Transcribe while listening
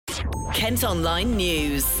Kent Online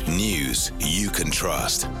News. News you can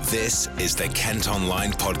trust. This is the Kent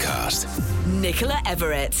Online Podcast. Nicola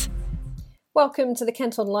Everett. Welcome to the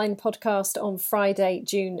Kent Online Podcast on Friday,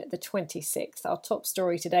 June the 26th. Our top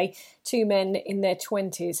story today, 2 men in their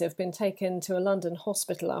 20s have been taken to a London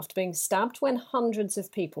hospital after being stabbed when hundreds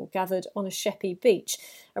of people gathered on a Sheppey beach.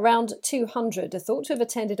 Around 200 are thought to have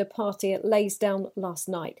attended a party at Leysdown last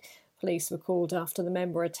night. Police were called after the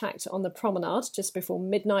men were attacked on the promenade just before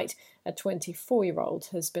midnight. A 24-year-old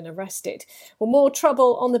has been arrested. Well, more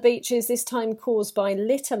trouble on the beaches, this time caused by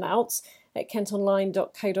litter louts. At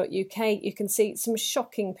kentonline.co.uk, you can see some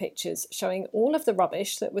shocking pictures showing all of the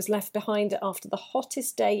rubbish that was left behind after the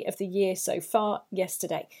hottest day of the year so far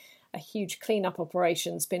yesterday. A huge clean-up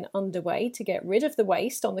operation's been underway to get rid of the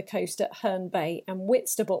waste on the coast at Herne Bay and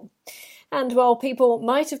Whitstable. And while people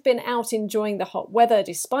might have been out enjoying the hot weather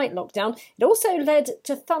despite lockdown, it also led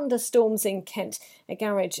to thunderstorms in Kent. A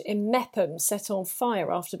garage in Mepham set on fire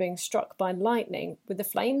after being struck by lightning, with the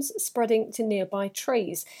flames spreading to nearby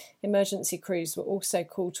trees. Emergency crews were also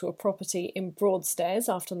called to a property in Broadstairs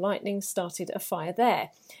after lightning started a fire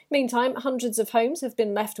there. Meantime, hundreds of homes have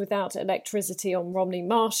been left without electricity on Romney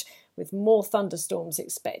Marsh, with more thunderstorms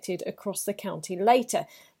expected across the county later.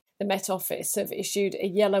 The Met Office have issued a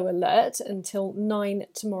yellow alert until 9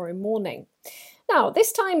 tomorrow morning. Now,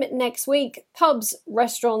 this time next week, pubs,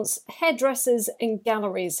 restaurants, hairdressers and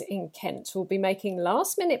galleries in Kent will be making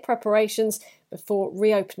last-minute preparations before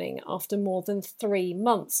reopening after more than 3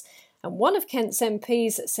 months. And one of Kent's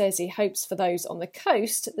MPs says he hopes for those on the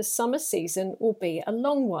coast the summer season will be a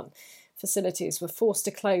long one. Facilities were forced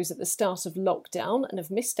to close at the start of lockdown and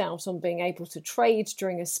have missed out on being able to trade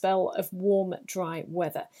during a spell of warm, dry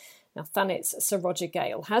weather. Now, Thanet's Sir Roger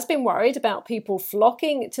Gale has been worried about people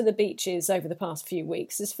flocking to the beaches over the past few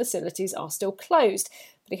weeks as facilities are still closed,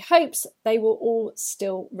 but he hopes they will all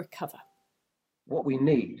still recover. What we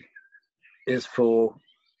need is for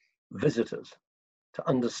visitors to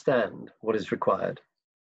understand what is required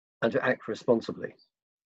and to act responsibly.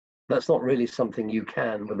 That's not really something you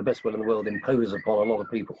can, with the best will in the world, impose upon a lot of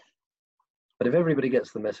people. But if everybody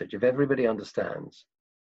gets the message, if everybody understands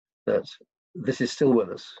that this is still with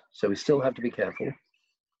us, so we still have to be careful,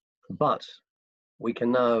 but we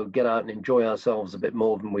can now get out and enjoy ourselves a bit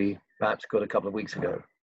more than we perhaps could a couple of weeks ago,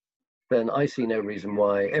 then I see no reason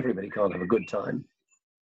why everybody can't have a good time.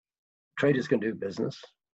 Traders can do business.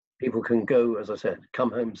 People can go, as I said,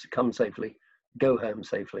 come safely, go home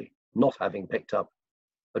safely, not having picked up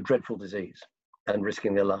a dreadful disease and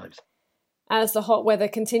risking their lives. As the hot weather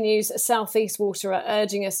continues, South East Water are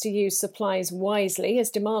urging us to use supplies wisely as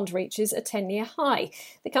demand reaches a 10-year high.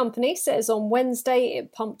 The company says on Wednesday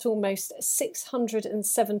it pumped almost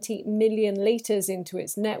 670 million litres into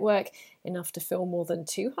its network, enough to fill more than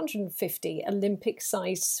 250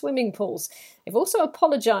 Olympic-sized swimming pools. They've also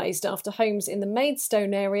apologised after homes in the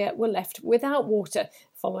Maidstone area were left without water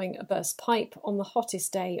following a burst pipe on the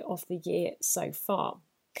hottest day of the year so far.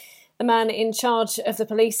 The man in charge of the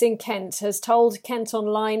police in Kent has told Kent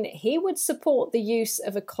Online he would support the use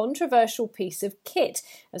of a controversial piece of kit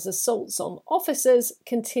as assaults on officers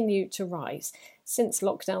continue to rise. Since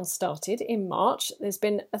lockdown started in March, there's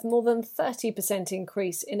been a more than 30%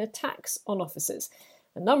 increase in attacks on officers.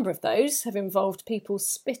 A number of those have involved people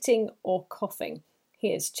spitting or coughing.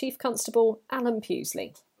 Here's Chief Constable Alan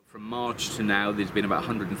Pewsley. From March to now, there's been about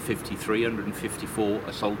 154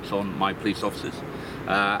 assaults on my police officers.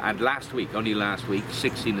 And only last week,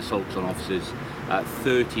 16 assaults on officers,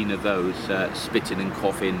 13 of those spitting and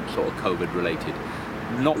coughing, sort of COVID-related.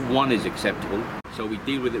 Not one is acceptable, so we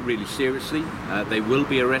deal with it really seriously. They will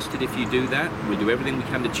be arrested if you do that. We'll do everything we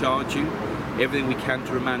can to charge you, everything we can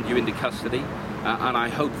to remand you into custody. And I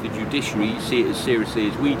hope the judiciary see it as seriously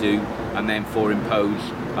as we do and therefore impose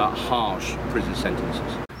harsh prison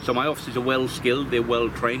sentences. So my officers are well skilled, they're well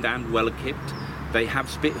trained and well equipped. They have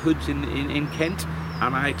spit hoods in Kent,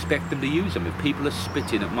 and I expect them to use them. If people are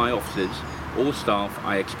spitting at my officers or staff,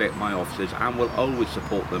 I expect my officers and will always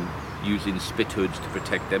support them using spit hoods to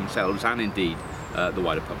protect themselves and indeed the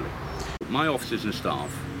wider public. My officers and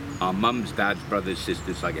staff are mums, dads, brothers,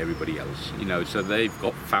 sisters like everybody else, so they've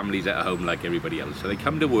got families at home like everybody else. So they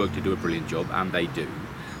come to work to do a brilliant job, and they do.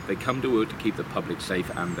 They come to work to keep the public safe,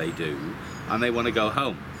 and they do. And they want to go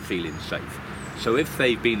home feeling safe. So if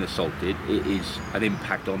they've been assaulted, it is an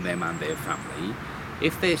impact on them and their family.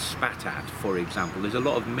 If they're spat at, for example, there's a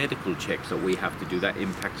lot of medical checks that we have to do. That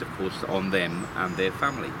impacts, of course, on them and their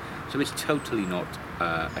family. So it's totally not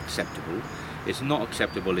acceptable. It's not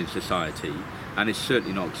acceptable in society, and it's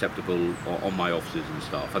certainly not acceptable on my officers and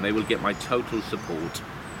staff. And they will get my total support,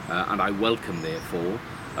 and I welcome, therefore,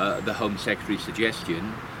 the Home Secretary's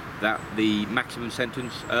suggestion that the maximum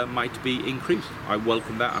sentence might be increased. I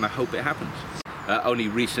welcome that and I hope it happens. Only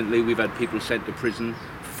recently we've had people sent to prison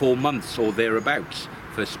 4 months or thereabouts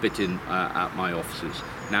for spitting at my officers.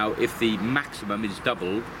 Now, if the maximum is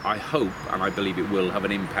doubled, I hope, and I believe it will, have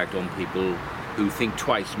an impact on people who think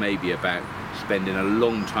twice maybe about spending a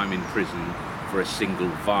long time in prison for a single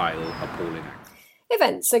vile, appalling act.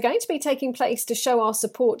 Events are going to be taking place to show our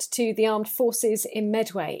support to the armed forces in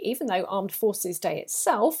Medway, even though Armed Forces Day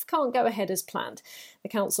itself can't go ahead as planned. The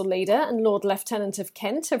council leader and Lord Lieutenant of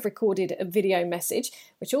Kent have recorded a video message,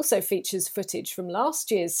 which also features footage from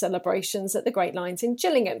last year's celebrations at the Great Lines in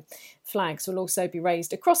Gillingham. Flags will also be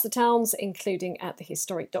raised across the towns, including at the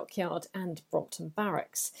historic dockyard and Brompton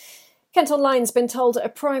Barracks. Kent Online's been told a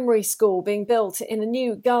primary school being built in a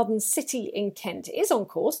new garden city in Kent is on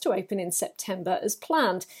course to open in September as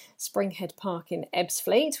planned. Springhead Park in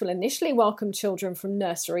Ebbsfleet will initially welcome children from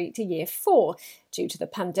nursery to year 4. Due to the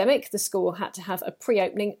pandemic, the school had to have a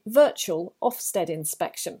pre-opening virtual Ofsted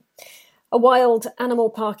inspection. A wild animal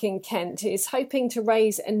park in Kent is hoping to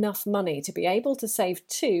raise enough money to be able to save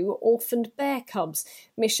 2 orphaned bear cubs.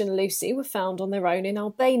 Mish and Lucy were found on their own in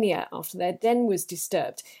Albania after their den was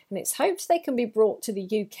disturbed, and it's hoped they can be brought to the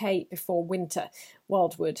UK before winter.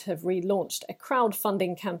 Wildwood have relaunched a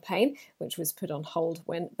crowdfunding campaign, which was put on hold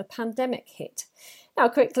when the pandemic hit. Now, a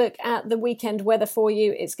quick look at the weekend weather for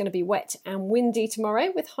you. It's going to be wet and windy tomorrow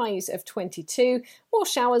with highs of 22. More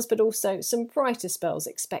showers, but also some brighter spells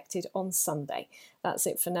expected on Sunday. That's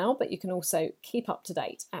it for now, but you can also keep up to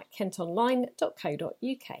date at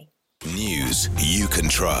kentonline.co.uk. News you can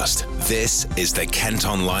trust. This is the Kent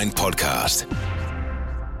Online Podcast.